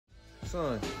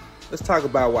Son, let's talk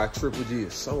about why Triple G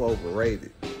is so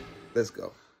overrated. Let's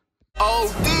go.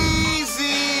 Oh, DZ,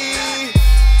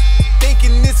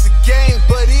 thinking it's a game,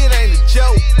 but it ain't a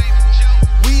joke.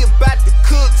 We about to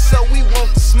cook, so we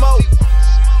want to smoke.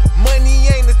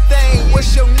 Money ain't a thing,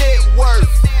 what's your net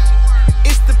worth?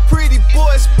 It's the Pretty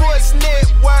Boy Sports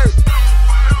Network.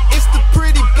 It's the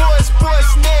Pretty Boy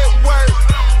Sports Network.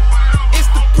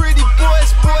 It's the Pretty Boy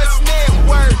Sports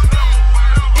Network.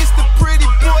 It's the Pretty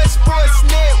Boy Sports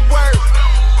Network.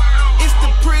 It's the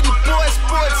Pretty Boy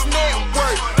Sports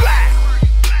Network.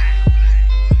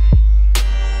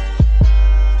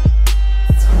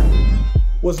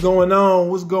 What's going on?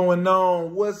 What's going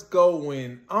on? What's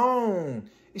going on?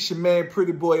 It's your man,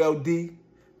 Pretty Boy OD,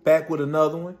 back with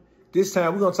another one. This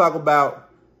time, we're going to talk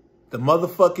about the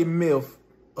motherfucking myth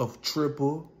of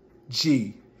Triple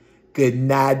G.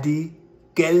 Gennady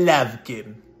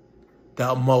Golovkin.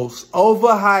 The most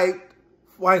overhyped,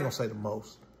 well, I ain't going to say the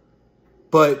most,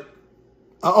 but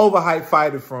an overhyped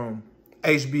fighter from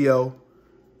HBO.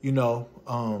 You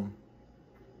know,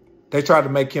 they tried to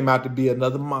make him out to be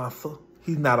another monster.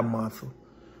 He's not a monster.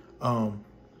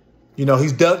 You know,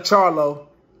 he's Doug Charlo,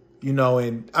 you know,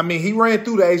 and I mean, he ran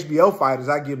through the HBO fighters.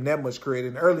 I give him that much credit.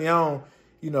 And early on,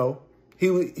 you know, he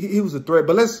was a threat.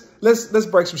 But let's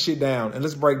break some shit down, and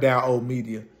let's break down old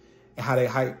media and how they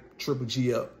hype Triple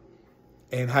G up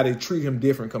and how they treat him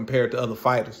different compared to other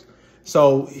fighters.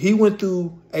 So he went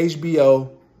through HBO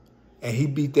and he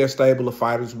beat their stable of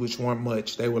fighters, which weren't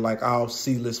much. They were like all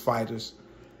C-list fighters.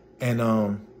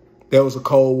 And there was a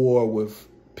Cold War with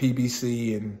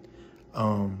PBC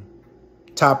and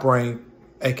Top Rank,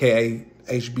 a.k.a.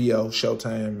 HBO,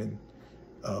 Showtime, and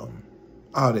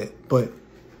all that. But,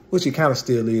 which it kind of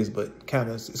still is, but kind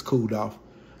of it's cooled off.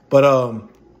 But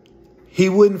he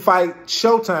wouldn't fight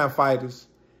Showtime fighters.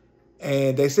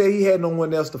 And they said he had no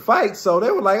one else to fight. So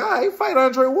they were like, all right, fight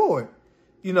Andre Ward.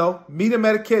 You know, meet him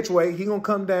at a catchweight. He going to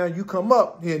come down, you come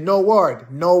up. Here, no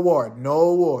Ward, no Ward,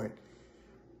 no Ward.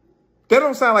 That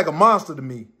don't sound like a monster to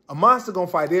me. A monster gonna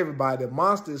fight everybody. A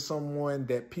monster is someone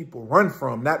that people run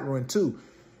from, not run to.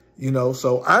 You know,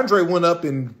 so Andre went up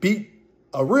and beat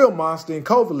a real monster in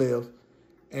Kovalev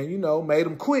and, you know, made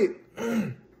him quit.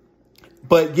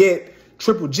 But yet,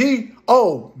 Triple G,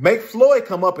 make Floyd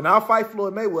come up and I'll fight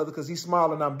Floyd Mayweather because he's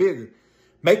smaller and I'm bigger.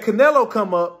 Make Canelo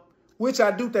come up, which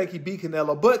I do think he beat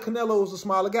Canelo, but Canelo was a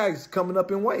smaller guy. He's coming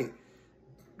up in weight.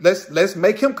 Let's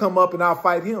make him come up and I'll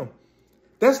fight him.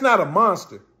 That's not a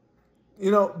monster.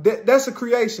 You know, that's a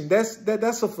creation. That's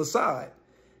a facade.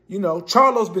 You know,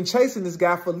 Charlo's been chasing this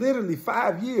guy for literally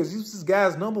 5 years. He was this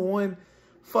guy's #1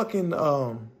 fucking,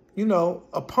 you know,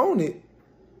 opponent,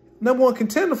 #1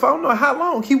 contender for I don't know how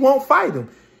long. He won't fight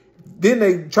him. Then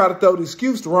they try to throw the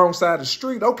excuse the wrong side of the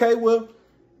street. Okay, well,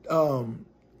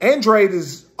 Andrade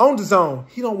is on the zone.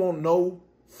 He don't want no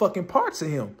fucking parts of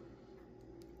him.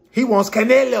 He wants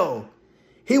Canelo.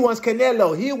 He wants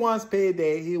Canelo. He wants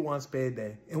payday. He wants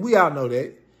payday. And we all know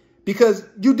that because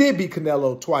you did beat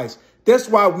Canelo twice. That's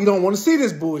why we don't want to see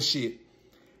this bullshit.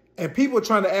 And people are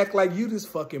trying to act like you this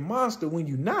fucking monster when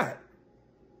you're not.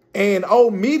 And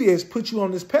old media has put you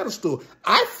on this pedestal.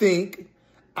 I think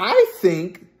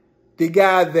the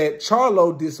guy that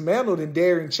Charlo dismantled in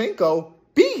Darenchenko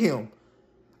beat him.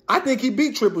 I think he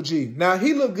beat Triple G. Now,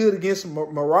 he looked good against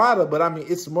Murata, but I mean,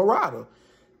 it's Murata.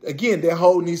 Again, they're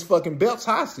holding these fucking belts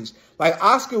hostage. Like,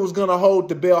 Oscar was going to hold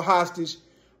the belt hostage,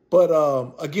 but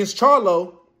against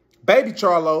Charlo, baby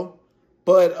Charlo,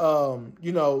 but,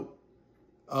 you know,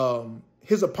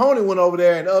 his opponent went over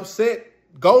there and upset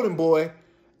Golden Boy,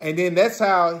 and then that's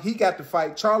how he got to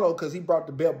fight Charlo because he brought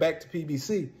the belt back to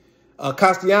PBC.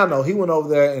 Castellano, he went over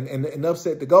there and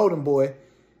upset the Golden Boy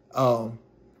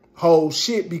whole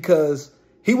shit because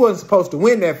he wasn't supposed to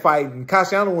win that fight, and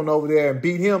Castellano went over there and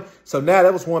beat him. So now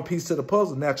that was one piece to the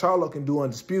puzzle. Now Charlo can do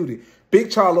undisputed. Big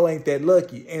Charlo ain't that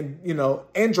lucky. And, you know,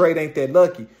 Andrade ain't that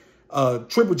lucky.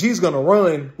 Triple G's going to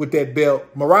run with that belt.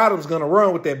 Murata's going to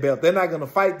run with that belt. They're not going to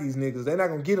fight these niggas. They're not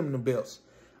going to get them the belts.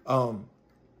 And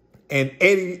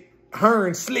Eddie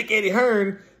Hearn, slick Eddie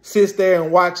Hearn, sits there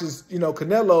and watches, you know,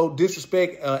 Canelo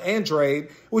disrespect Andrade,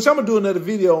 which I'm going to do another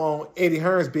video on Eddie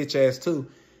Hearn's bitch ass too.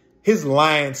 His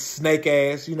lying snake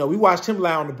ass. You know, we watched him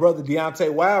lie on the brother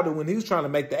Deontay Wilder when he was trying to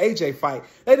make the AJ fight.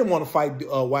 They didn't want to fight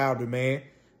Wilder, man.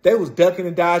 They was ducking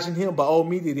and dodging him, but old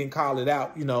media didn't call it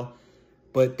out, you know.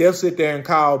 But they'll sit there and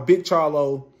call Big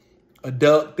Charlo a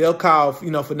duck. They'll call,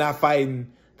 you know, for not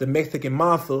fighting the Mexican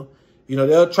monster. You know,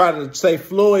 they'll try to say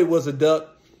Floyd was a duck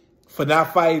for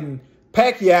not fighting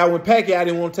Pacquiao when Pacquiao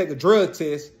didn't want to take a drug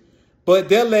test. But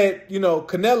they'll let, you know,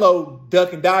 Canelo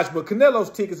duck and dodge. But Canelo's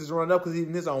tickets is running up because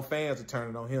even his own fans are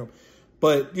turning on him.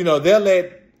 But, you know, they'll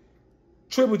let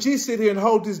Triple G sit here and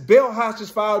hold this belt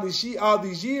hostage for all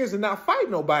these years and not fight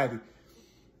nobody.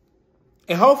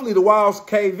 And hopefully the Walls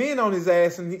cave in on his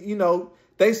ass and, you know,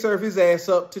 they serve his ass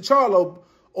up to Charlo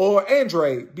or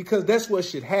Andre, because that's what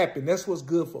should happen. That's what's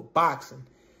good for boxing.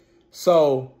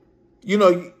 So, you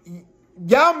know,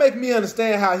 y'all make me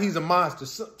understand how he's a monster.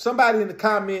 Somebody in the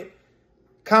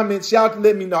comments, y'all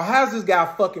let me know, how's this guy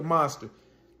a fucking monster?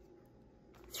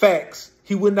 Facts.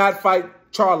 He would not fight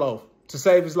Charlo to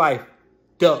save his life.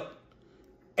 Ducked.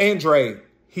 Andre,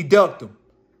 he ducked him.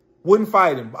 Wouldn't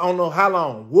fight him. I don't know how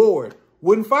long. Ward,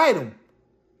 wouldn't fight him.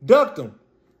 Ducked him.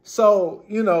 So,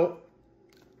 you know,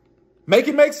 make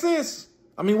it make sense.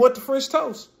 I mean, what the French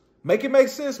toast? Make it make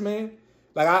sense, man.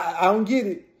 Like, I don't get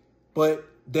it. But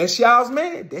that's y'all's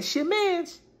man. That's your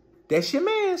man's. That's your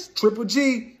man's. Triple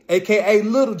G, a.k.a.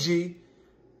 Little G.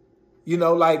 You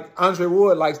know, like Andre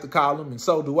Ward likes to call him, and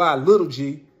so do I, Little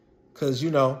G. Because,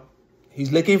 you know,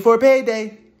 he's looking for a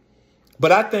payday.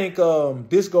 But I think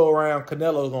this go-around,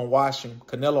 Canelo's going to wash him.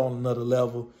 Canelo on another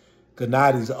level.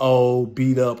 Gennadi's old,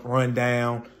 beat up, run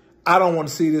down. I don't want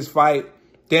to see this fight.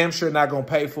 Damn sure not going to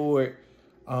pay for it.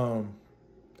 I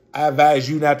advise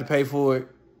you not to pay for it.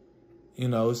 You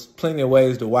know, there's plenty of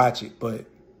ways to watch it, but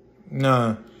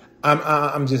nah,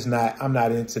 I'm just not. I'm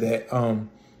not into that.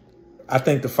 I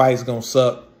think the fight's gonna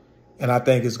suck, and I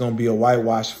think it's gonna be a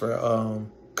whitewash for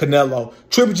Canelo.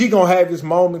 Triple G gonna have his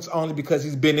moments only because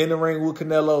he's been in the ring with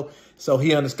Canelo, so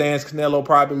he understands Canelo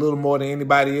probably a little more than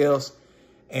anybody else,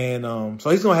 and so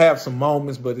he's gonna have some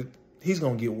moments, but he's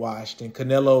gonna get washed. And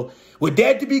Canelo, with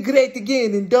that to be great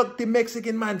again, induct the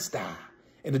Mexican monster.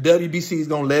 And the WBC is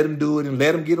going to let him do it and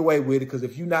let him get away with it. Because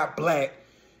if you're not black,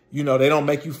 you know, they don't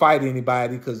make you fight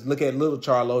anybody. Because look at Little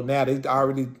Charlo. Now they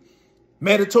already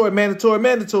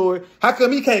mandatory. How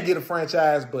come he can't get a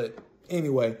franchise? But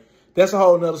anyway, that's a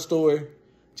whole nother story.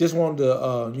 Just wanted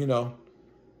to, you know,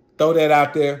 throw that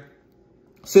out there.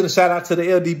 Send a shout out to the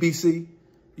LDBC.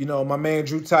 You know, my man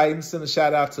Drew Titan. Send a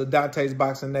shout out to Dante's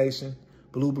Boxing Nation.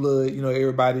 Blue Blood, you know,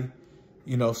 everybody,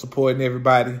 you know, supporting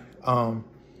everybody.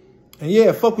 And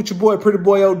yeah, fuck with your boy, Pretty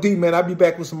Boy OD, man. I'll be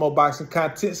back with some more boxing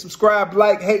content. Subscribe,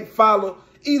 like, hate, follow.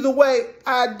 Either way,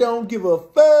 I don't give a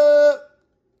fuck.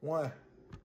 One.